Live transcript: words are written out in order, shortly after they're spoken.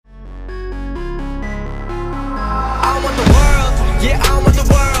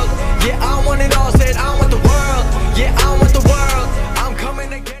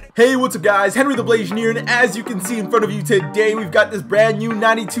Hey, what's up guys, Henry the Blazineer, and as you can see in front of you today, we've got this brand new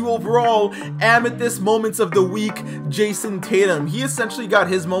 92 overall Amethyst Moments of the Week, Jayson Tatum. He essentially got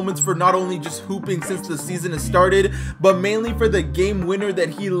his moments for not only just hooping since the season has started, but mainly for the game winner that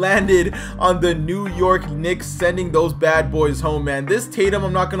he landed on the New York Knicks, sending those bad boys home, man. This Tatum,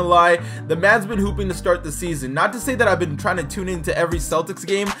 I'm not gonna lie, the man's been hooping to start the season. Not to say that I've been trying to tune into every Celtics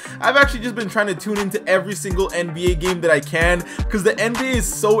game, I've actually just been trying to tune into every single NBA game that I can, because the NBA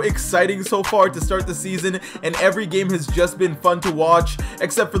is so exciting so far to start the season, and every game has just been fun to watch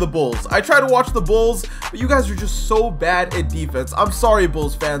except for the Bulls. I try to watch the Bulls, but you guys are just so bad at defense. I'm sorry,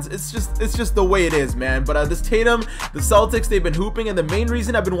 Bulls fans, it's just the way it is, man. But this Tatum, the Celtics, they've been hooping, and the main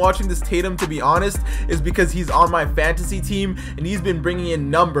reason I've been watching this Tatum, to be honest, is because he's on my fantasy team and he's been bringing in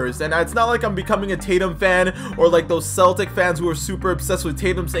numbers. And it's not like I'm becoming a Tatum fan or like those Celtic fans who are super obsessed with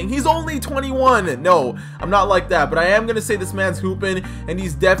Tatum saying he's only 21. No, I'm not like that, but I am gonna say this man's hooping, and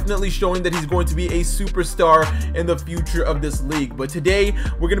he's definitely showing that he's going to be a superstar in the future of this league. But today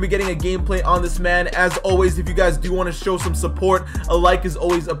we're going to be getting a gameplay on this man. As always, if you guys do want to show some support, a like is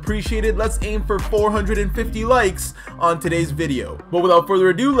always appreciated. Let's aim for 450 likes on today's video. But without further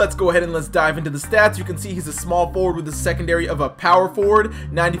ado, let's go ahead and let's dive into the stats. You can see he's a small forward with a secondary of a power forward,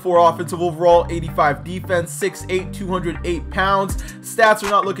 94 offensive overall, 85 defense, 6'8", 208 pounds. Stats are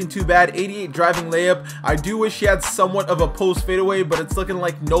not looking too bad. 88 driving layup. I do wish he had somewhat of a post fadeaway, but it's looking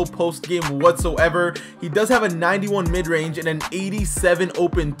like no post game whatsoever. He does have a 91 mid-range and an 87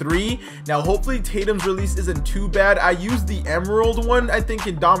 open 3. Now hopefully Tatum's release isn't too bad. I used the emerald one, I think,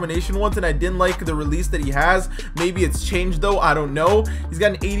 in domination once, and I didn't like the release that he has. Maybe it's changed though, I don't know. He's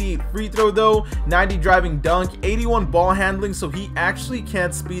got an 88 free throw though, 90 driving dunk, 81 ball handling, so he actually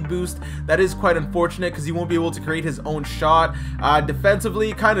can't speed boost. That is quite unfortunate because he won't be able to create his own shot.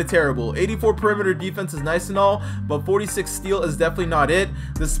 Defensively, kind of terrible. 84 perimeter defense is nice and all, but 46 steal is definitely not it.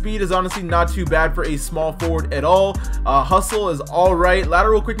 The speed is honestly not too bad for a small forward at all. Hustle is all right.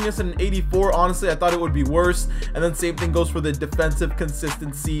 Lateral quickness in an 84. Honestly, I thought it would be worse. And then same thing goes for the defensive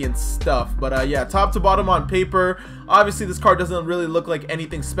consistency and stuff. But yeah, top to bottom on paper, obviously this card doesn't really look like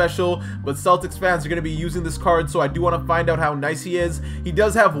anything special, but Celtics fans are going to be using this card, so I do want to find out how nice he is. He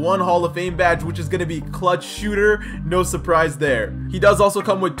does have one Hall of Fame badge, which is going to be clutch shooter. No surprise there. He does also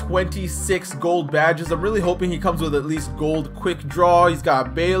come with 26 gold badges. I'm really hoping he comes with at least gold quick draw. He's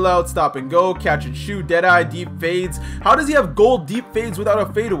got bailout, stop and go, catch and shoot, dead eye, deep fades. How does he have gold deep fades without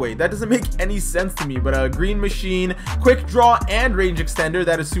a fadeaway? That doesn't make any sense to me. But a green machine, quick draw, and range extender.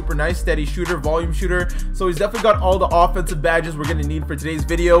 That is super nice. Steady shooter, volume shooter. So he's definitely got all the offensive badges we're going to need for today's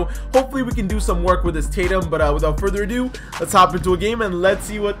video. Hopefully we can do some work with this Tatum. But without further ado, let's hop into a game and let's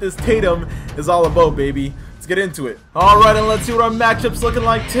see what this Tatum is all about, baby. Let's get into it. Alright, and let's see what our matchup's looking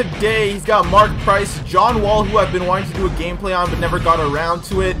like today. He's got Mark Price, John Wall, who I've been wanting to do a gameplay on but never got around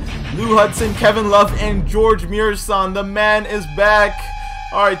to it, Lou Hudson, Kevin Love, and George Murson. The man is back.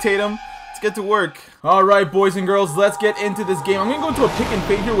 Alright, Tatum, let's get to work. Alright, boys and girls, let's get into this game. I'm going to go into a pick and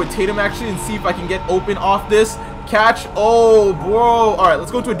fade here with Tatum actually and see if I can get open off this. Catch. Oh, bro. Alright,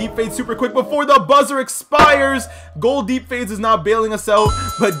 let's go to a deep fade super quick before the buzzer expires. Gold deep fades is not bailing us out,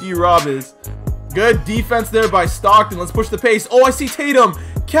 but D-Rob is. Good defense there by Stockton. Let's push the pace. Oh, I see Tatum.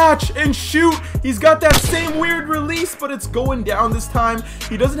 Catch and shoot. He's got that same weird release, but it's going down this time.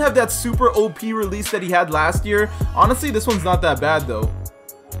 He doesn't have that super OP release that he had last year. Honestly, this one's not that bad, though.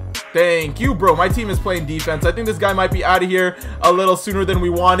 Thank you, bro. My team is playing defense. I think this guy might be out of here a little sooner than we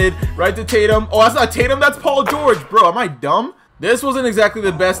wanted. Right to Tatum. Oh, that's not Tatum. That's Paul George. Bro, am I dumb? This wasn't exactly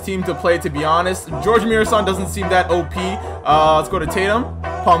the best team to play, to be honest. George Murson doesn't seem that OP. Let's go to Tatum.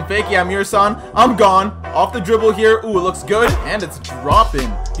 Pump fake. Yeah, Murson. I'm gone. Off the dribble here. Ooh, it looks good. And it's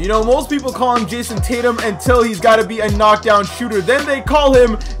dropping. You know, most people call him Jayson Tatum until he's got to be a knockdown shooter. Then they call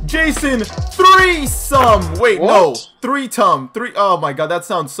him Jason Threesome. Wait, what? No. Three-tum. Oh my god, that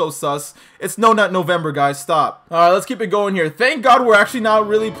sounds so sus. It's No Nut November, guys. Stop. Alright, let's keep it going here. Thank god we're actually not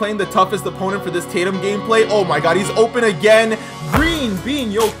really playing the toughest opponent for this Tatum gameplay. Oh my god, he's open again. Green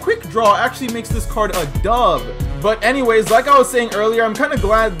bean. Yo, quick draw actually makes this card a dub. But anyways, like I was saying earlier, I'm kind of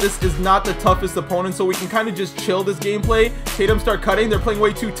glad this is not the toughest opponent, so we can kind of just chill this gameplay. Tatum start cutting. They're playing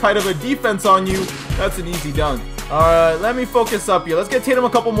way too tight of a defense on you. That's an easy dunk. Alright, let me focus up here. Let's get Tatum a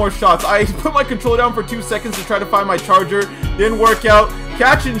couple more shots. I put my controller down for 2 seconds to try to find my charger. Didn't work out.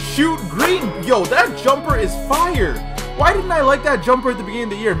 Catch and shoot. Green. Yo, that jumper is fire. Why didn't I like that jumper at the beginning of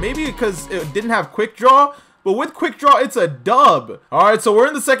the year? Maybe because it didn't have quick draw. But with quick draw, it's a dub. Alright, so we're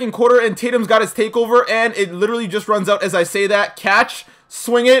in the second quarter and Tatum's got his takeover. And it literally just runs out as I say that. Catch.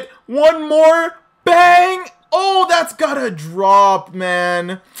 Swing it. One more. Bang. Oh, that's gotta drop,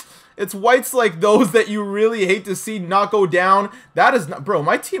 man. It's whites like those that you really hate to see not go down. That is not, bro,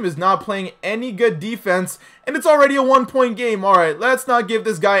 my team is not playing any good defense, and it's already a 1-point game. All right, let's not give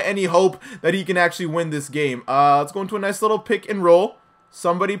this guy any hope that he can actually win this game. Let's go into a nice little pick and roll.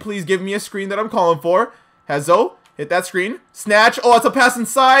 Somebody please give me a screen that I'm calling for. Hezo, hit that screen. Snatch. Oh, it's a pass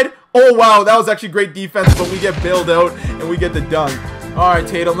inside. Oh, wow, that was actually great defense, but we get bailed out, and we get the dunk. All right,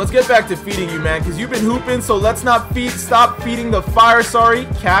 Tatum, let's get back to feeding you, man, because you've been hooping, so let's not stop feeding the fire. Sorry.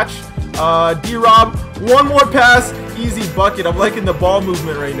 Catch. D-Rob. One more pass. Easy bucket. I'm liking the ball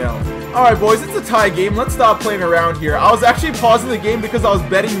movement right now. All right, boys, it's a tie game. Let's stop playing around here. I was actually pausing the game because I was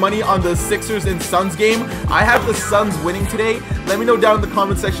betting money on the Sixers and Suns game. I have the Suns winning today. Let me know down in the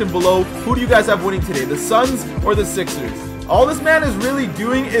comment section below, who do you guys have winning today, the Suns or the Sixers? All this man is really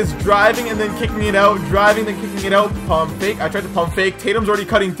doing is driving and then kicking it out, driving, then kicking it out. Pump fake. I tried to pump fake. Tatum's already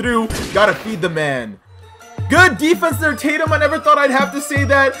cutting through. Gotta feed the man. Good defense there, Tatum. I never thought I'd have to say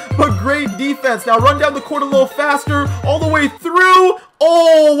that, but great defense. Now run down the court a little faster, all the way through.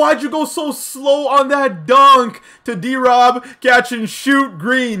 Oh, why'd you go so slow on that dunk? To D-Rob, catch and shoot,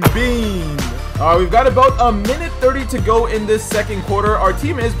 green bean. All right, we've got about a minute 30 to go in this second quarter. Our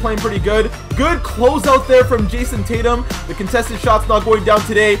team is playing pretty good. Good closeout there from Jayson Tatum. The contested shot's not going down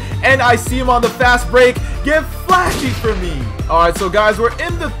today, and I see him on the fast break. Get flashy for me. All right, so guys, we're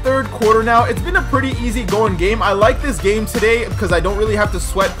in the third quarter now. It's been a pretty easy going game. I like this game today because I don't really have to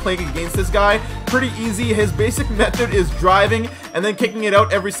sweat playing against this guy. Pretty easy. His basic method is driving and then kicking it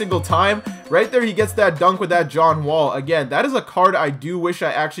out every single time. Right there, he gets that dunk with that John Wall. Again, that is a card I do wish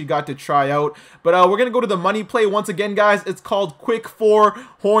I actually got to try out. But we're going to go to the money play once again, guys. It's called Quick 4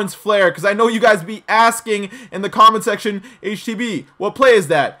 Horns Flare, because I know you guys be asking in the comment section, HTB, what play is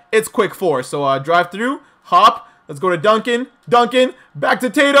that? It's Quick 4. So drive through, hop. Let's go to Duncan. Duncan, back to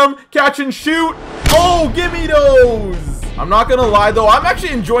Tatum. Catch and shoot. Oh, give me those. I'm not going to lie, though. I'm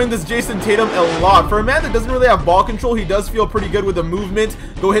actually enjoying this Jayson Tatum a lot. For a man that doesn't really have ball control, he does feel pretty good with the movement.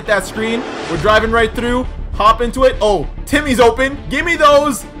 Go hit that screen. We're driving right through. Hop into it. Oh, Timmy's open. Give me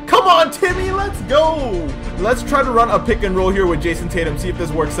those. Come on, Timmy. Let's go. Let's try to run a pick and roll here with Jayson Tatum. See if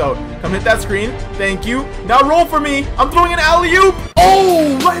this works out. Come hit that screen. Thank you. Now roll for me. I'm throwing an alley-oop.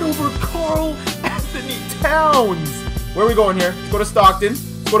 Oh, right over Carl Towns. Where are we going here? Let's go to Stockton.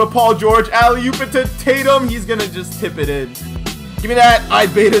 Let's go to Paul George. Alley-oop it to Tatum. He's gonna just tip it in. Give me that. I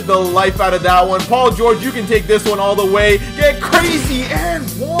baited the life out of that one. Paul George, you can take this one all the way. Get crazy and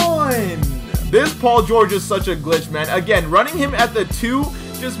one. This Paul George is such a glitch, man. Again, running him at the 2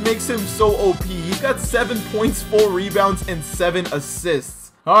 just makes him so OP. He's got 7 points, 4 rebounds, and 7 assists.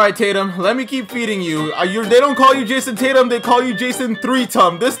 All right, Tatum, let me keep feeding you. They don't call you Jayson Tatum, they call you Jason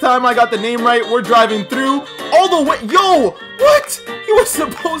 3-Tum. This time I got the name right. We're driving through all the way. Yo, what? He was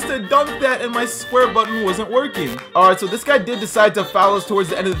supposed to dunk that and my square button wasn't working. All right, so this guy did decide to foul us towards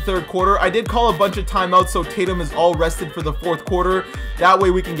the end of the third quarter. I did call a bunch of timeouts, so Tatum is all rested for the fourth quarter. That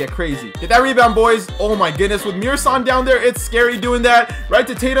way we can get crazy. Get that rebound, boys. Oh my goodness, with Mirsan down there, it's scary doing that. Right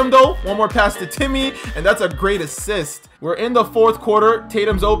to Tatum, though. One more pass to Timmy, and that's a great assist. We're in the fourth quarter.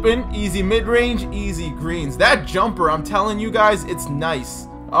 Tatum's open. Easy mid-range, easy greens. That jumper, I'm telling you guys, it's nice.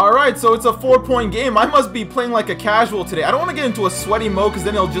 All right, so it's a 4-point game. I must be playing like a casual today. I don't want to get into a sweaty mode because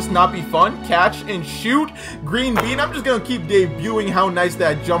then it'll just not be fun. Catch and shoot. Green bean. I'm just going to keep debuting how nice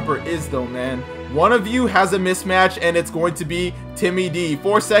that jumper is, though, man. One of you has a mismatch, and it's going to be Timmy D.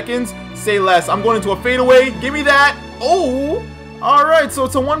 4 seconds. Say less. I'm going into a fadeaway. Give me that. Oh! Alright, so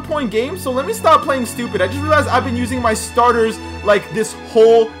it's a 1-point game, so let me stop playing stupid. I just realized I've been using my starters like this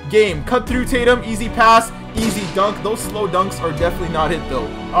whole game. Cut through Tatum, easy pass, easy dunk. Those slow dunks are definitely not hit though.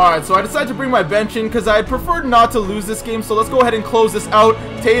 Alright, so I decided to bring my bench in because I preferred not to lose this game, so let's go ahead and close this out.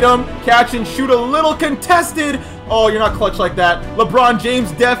 Tatum, catch and shoot, a little contested. Oh, you're not clutch like that. LeBron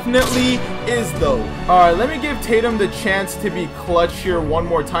James definitely is though. Alright, let me give Tatum the chance to be clutch here one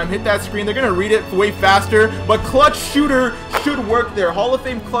more time. Hit that screen. They're going to read it way faster, but clutch shooter should work there. Hall of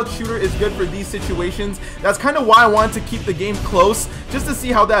Fame clutch shooter is good for these situations. That's kind of why I wanted to keep the game close, just to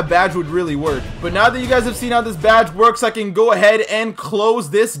see how that badge would really work. But now that you guys have seen how this badge works, I can go ahead and close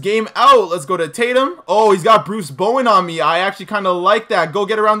this game out. Let's go to Tatum. Oh, he's got Bruce Bowen on me. I actually kind of like that. Go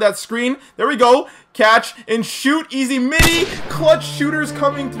get around that screen. There we go. Catch and shoot, easy midi. Clutch shooters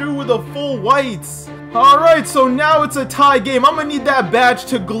coming through with a full whites. Alright, so now it's a tie game. I'm gonna need that badge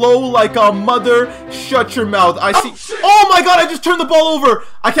to glow like a mother. Shut your mouth. I see. Oh my god, I just turned the ball over.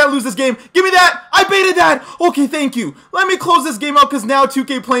 I can't lose this game. Give me that. I baited that. Okay, thank you. Let me close this game out because now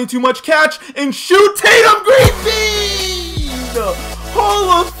 2K playing too much. Catch and shoot. Tatum Green Bean. Hall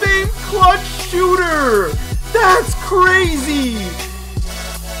of Fame clutch shooter. That's crazy.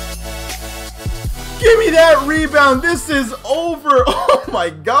 Give me that rebound. This is over. Oh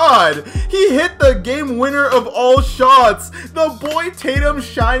my god. He hit the game winner of all shots. The boy Tatum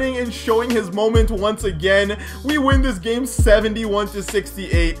shining and showing his moment once again. We win this game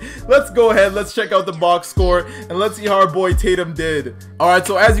 71-68. Let's go ahead. Let's check out the box score and let's see how our boy Tatum did. Alright,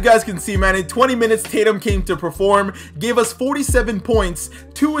 so as you guys can see, man, in 20 minutes, Tatum came to perform. Gave us 47 points,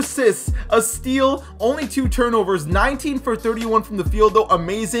 2 assists, a steal, only 2 turnovers, 19 for 31 from the field, though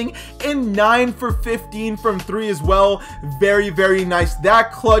amazing, and 9 for 15 from 3 as well. Very, very nice.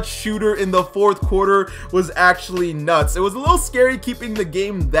 That clutch shooter in the 4th quarter was actually nuts. It was a little scary keeping the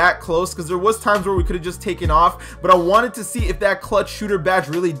game that close because there was times where we could have just taken off, but I wanted to see if that clutch shooter badge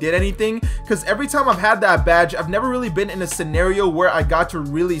really did anything, because every time I've had that badge, I've never really been in a scenario where I got to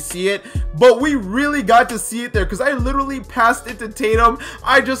really see it, but we really got to see it there because I literally passed it to Tatum.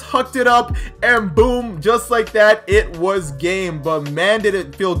 I just hucked it up and boom, just like that, it was game. But man, did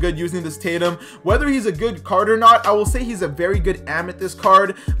it feel good using this Tatum. Whether he's a good card or not, I will say he's a very good Amethyst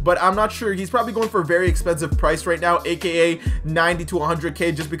card, but I'm not sure. He's probably going for a very expensive price right now, aka 90 to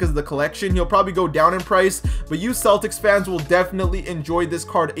 100k, just because of the collection. He'll probably go down in price, but you Celtics fans will definitely enjoy this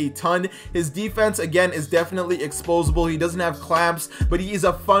card a ton. His defense, again, is definitely exposable. He doesn't have clamps, but he is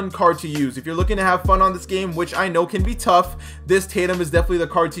a fun card to use. If you're looking to have fun on this game, which I know can be tough, this Tatum is definitely the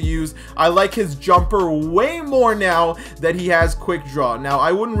card to use. I like his jumper way more now that he has quick draw. Now,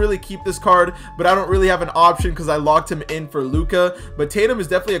 I wouldn't really keep this card, but I don't really have an option because I locked him in for Luka. But Tatum is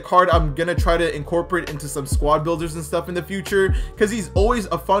definitely a card I'm gonna try to incorporate into some squad builders and stuff in the future, because he's always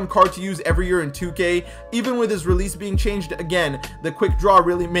a fun card to use every year in 2K. Even with his release being changed, again, the quick draw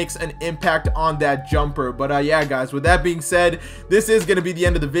really makes an impact on that jumper. But yeah, guys, with that being said, this is gonna be the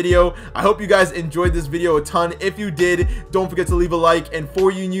end of the video. I hope you guys enjoyed this video a ton. If you did, don't forget to leave a like, and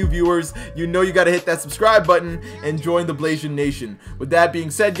for you new viewers, you know you gotta hit that subscribe button and join the Blasian Nation. With that being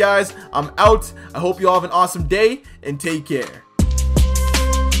said, guys, I'm out. I hope you all have an awesome day and take care.